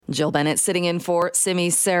Jill Bennett sitting in for Simi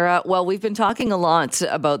Sarah. Well, we've been talking a lot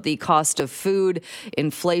about the cost of food,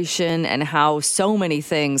 inflation, and how so many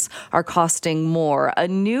things are costing more. A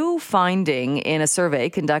new finding in a survey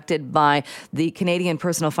conducted by the Canadian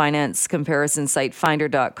personal finance comparison site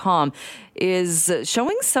Finder.com is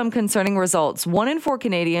showing some concerning results. 1 in 4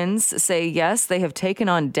 Canadians say yes, they have taken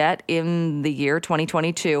on debt in the year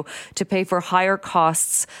 2022 to pay for higher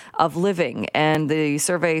costs of living. And the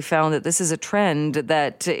survey found that this is a trend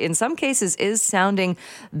that in some cases is sounding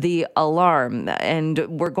the alarm. And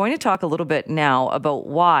we're going to talk a little bit now about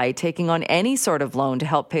why taking on any sort of loan to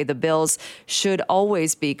help pay the bills should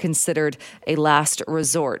always be considered a last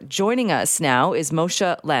resort. Joining us now is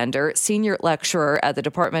Moshe Lander, Senior Lecturer at the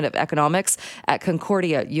Department of Economics at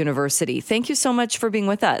Concordia University. Thank you so much for being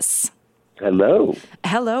with us. Hello.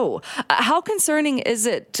 Hello. How concerning is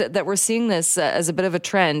it that we're seeing this as a bit of a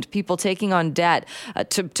trend, people taking on debt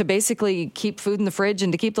to basically keep food in the fridge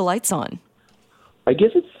and to keep the lights on? I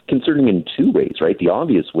guess it's concerning in two ways, right? The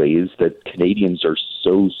obvious way is that Canadians are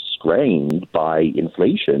so strained by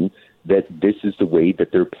inflation that this is the way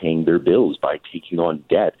that they're paying their bills, by taking on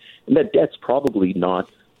debt. And that debt's probably not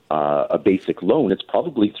a basic loan. It's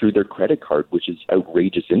probably through their credit card, which is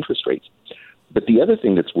outrageous interest rates. But the other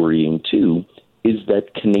thing that's worrying, too, is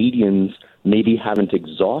that Canadians maybe haven't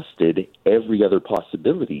exhausted every other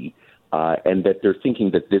possibility and that they're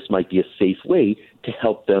thinking that this might be a safe way to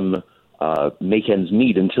help them make ends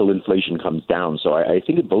meet until inflation comes down. So I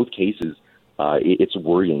think in both cases, it's a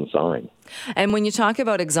worrying sign. And when you talk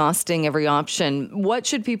about exhausting every option, what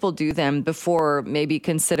should people do then before maybe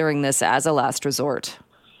considering this as a last resort?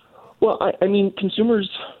 Well, I mean, consumers,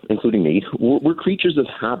 including me, we're creatures of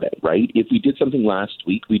habit, right? If we did something last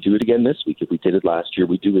week, we do it again this week. If we did it last year,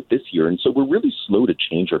 we do it this year. And so we're really slow to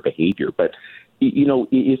change our behavior. But, you know,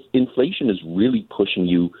 if inflation is really pushing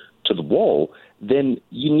you to the wall, then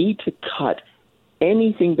you need to cut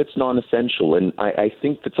anything that's non-essential. And I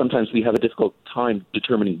think that sometimes we have a difficult time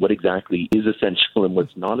determining what exactly is essential and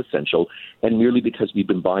what's not essential. And merely because we've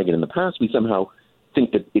been buying it in the past, we somehow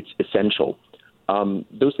think that it's essential.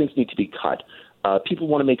 Those things need to be cut. People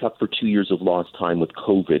want to make up for 2 years of lost time with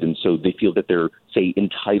COVID, and so they feel that they're, say,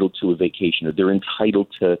 entitled to a vacation, or they're entitled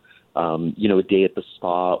to, a day at the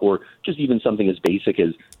spa, or just even something as basic as,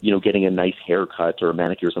 getting a nice haircut or a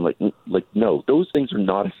manicure or something. Like, no, those things are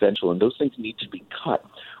not essential, and those things need to be cut.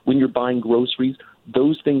 When you're buying groceries,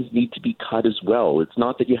 those things need to be cut as well. It's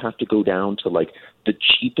not that you have to go down to, like, the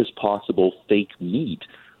cheapest possible fake meat,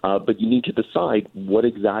 but you need to decide what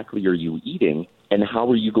exactly are you eating, and how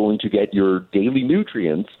are you going to get your daily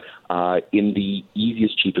nutrients in the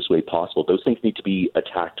easiest, cheapest way possible? Those things need to be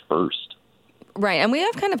attacked first. Right. And we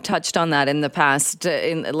have kind of touched on that in the past.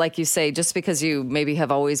 Like you say, just because you maybe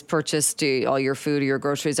have always purchased all your food or your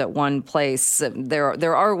groceries at one place,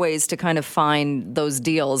 there are ways to kind of find those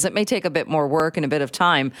deals. It may take a bit more work and a bit of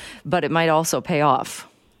time, but it might also pay off.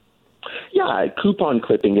 Yeah, coupon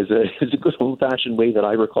clipping is a good old-fashioned way that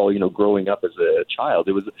I recall, growing up as a child.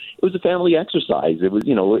 It was a family exercise. It was,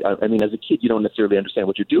 I mean, as a kid, you don't necessarily understand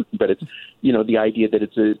what you're doing, but it's, the idea that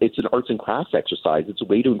it's an arts and crafts exercise. It's a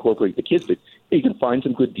way to incorporate the kids, but you can find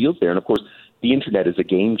some good deals there. And of course, the internet is a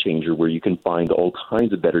game changer where you can find all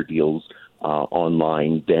kinds of better deals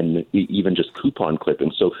online than even just coupon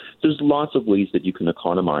clipping. So there's lots of ways that you can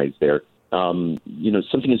economize there.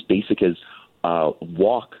 Something as basic as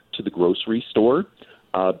walk to the grocery store,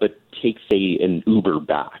 but take, say, an Uber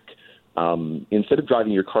back. Instead of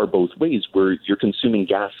driving your car both ways, where you're consuming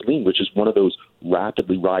gasoline, which is one of those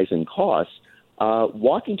rapidly rising costs,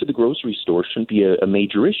 walking to the grocery store shouldn't be a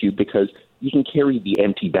major issue because you can carry the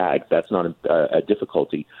empty bag. That's not a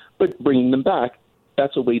difficulty. But bringing them back,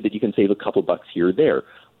 that's a way that you can save a couple bucks here or there.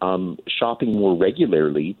 Shopping more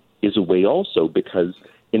regularly is a way also, because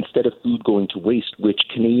instead of food going to waste, which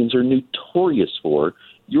Canadians are notorious for,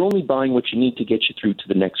 you're only buying what you need to get you through to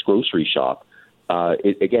the next grocery shop.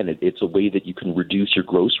 It's a way that you can reduce your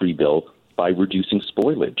grocery bill by reducing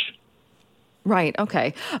spoilage. Right.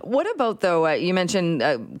 Okay. What about, though, you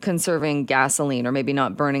mentioned conserving gasoline or maybe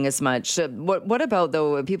not burning as much. What about,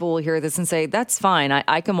 though, people will hear this and say, that's fine.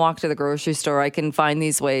 I can walk to the grocery store. I can find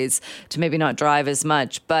these ways to maybe not drive as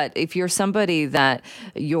much. But if you're somebody that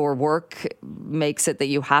your work makes it that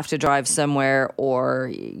you have to drive somewhere,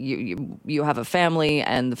 or you have a family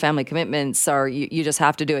and the family commitments are you just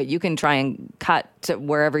have to do it, you can try and cut to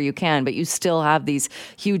wherever you can, but you still have these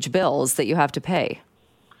huge bills that you have to pay.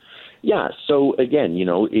 Yeah. So again,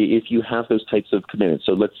 if you have those types of commitments,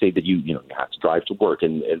 so let's say that you have to drive to work,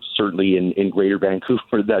 and certainly in Greater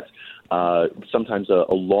Vancouver, that's sometimes a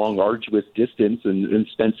long, arduous distance and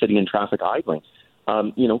spent sitting in traffic idling.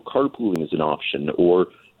 Carpooling is an option, or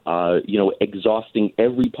exhausting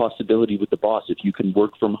every possibility with the boss. If you can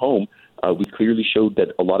work from home, we've clearly showed that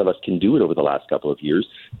a lot of us can do it over the last couple of years.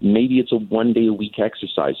 Maybe it's a one-day-a-week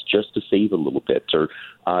exercise just to save a little bit. Or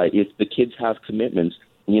if the kids have commitments,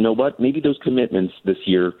 you know what? Maybe those commitments this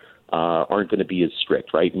year aren't going to be as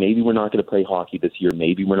strict, right? Maybe we're not going to play hockey this year.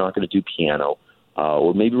 Maybe we're not going to do piano.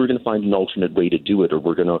 Or maybe we're going to find an alternate way to do it, or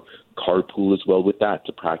we're going to carpool as well with that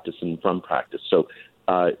to practice and from practice. So,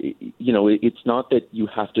 it's not that you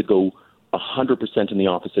have to go 100% in the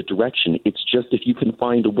opposite direction. It's just if you can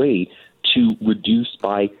find a way to reduce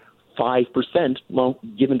by 5%, well,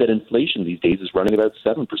 given that inflation these days is running about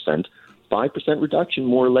 7%, 5% reduction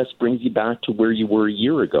more or less brings you back to where you were a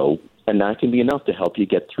year ago, and that can be enough to help you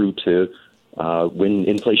get through to when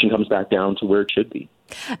inflation comes back down to where it should be.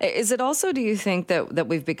 Is it also, do you think that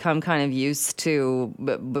we've become kind of used to,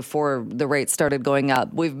 before the rates started going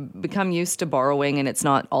up, we've become used to borrowing and it's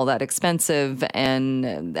not all that expensive.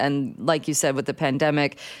 And like you said, with the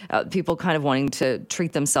pandemic, people kind of wanting to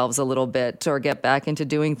treat themselves a little bit or get back into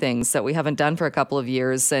doing things that we haven't done for a couple of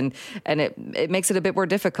years. And it makes it a bit more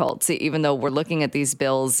difficult, even though we're looking at these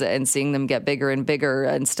bills and seeing them get bigger and bigger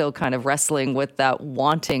and still kind of wrestling with that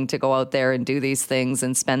wanting to go out there and do these things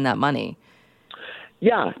and spend that money.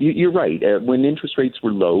 Yeah, you're right. When interest rates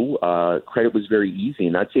were low, credit was very easy.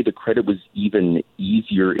 And I'd say the credit was even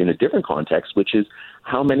easier in a different context, which is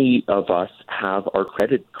how many of us have our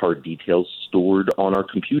credit card details stored on our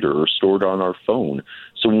computer or stored on our phone.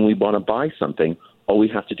 So when we want to buy something, all we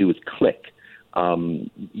have to do is click.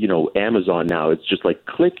 Amazon now, it's just like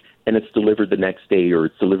click and it's delivered the next day, or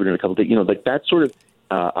it's delivered in a couple of days. Like that sort of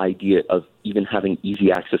idea of even having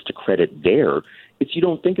easy access to credit there. It's you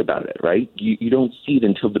don't think about it, right? You don't see it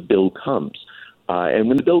until the bill comes. And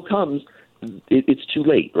when the bill comes, it's too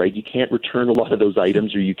late, right? You can't return a lot of those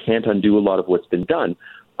items, or you can't undo a lot of what's been done.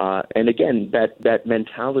 And again, that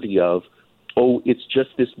mentality of, oh, it's just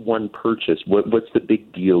this one purchase. What's the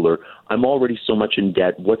big deal? Or I'm already so much in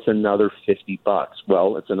debt. What's another $50?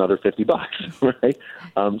 Well, it's another $50, right?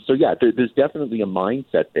 There's definitely a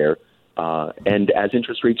mindset there. And as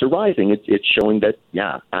interest rates are rising, it's showing that,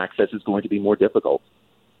 access is going to be more difficult.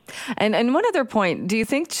 And one other point, do you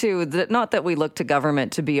think, too, that not that we look to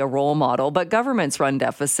government to be a role model, but governments run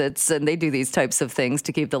deficits and they do these types of things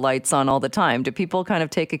to keep the lights on all the time. Do people kind of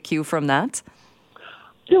take a cue from that?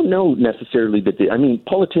 I don't know necessarily that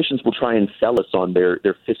politicians will try and sell us on their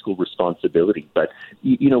fiscal responsibility. But,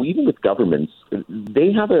 even with governments,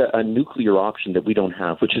 they have a nuclear option that we don't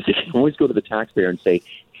have, which is they can always go to the taxpayer and say,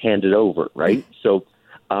 hand it over, right? So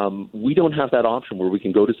we don't have that option where we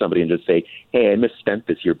can go to somebody and just say, hey, I misspent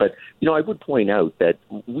this year. But, I would point out that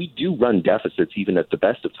we do run deficits even at the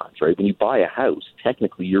best of times, right? When you buy a house,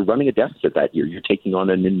 technically you're running a deficit that year. You're taking on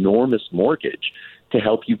an enormous mortgage to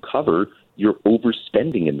help you cover your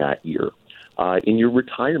overspending in that year. In your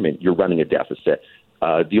retirement, you're running a deficit.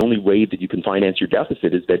 The only way that you can finance your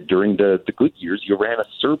deficit is that during the good years, you ran a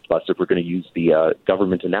surplus, if we're going to use the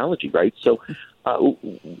government analogy, right? So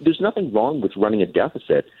there's nothing wrong with running a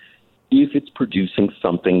deficit if it's producing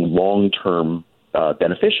something long-term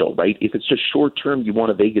beneficial, right? If it's just short-term, you want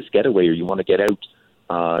a Vegas getaway or you want to get out,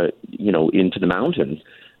 into the mountains,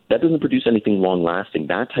 that doesn't produce anything long-lasting.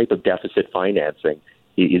 That type of deficit financing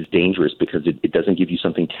is dangerous because it doesn't give you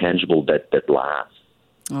something tangible that lasts.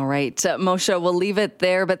 All right, Moshe, we'll leave it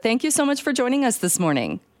there, but thank you so much for joining us this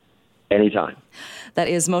morning. Anytime. That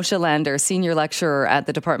is Moshe Lander, Senior Lecturer at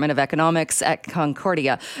the Department of Economics at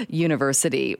Concordia University.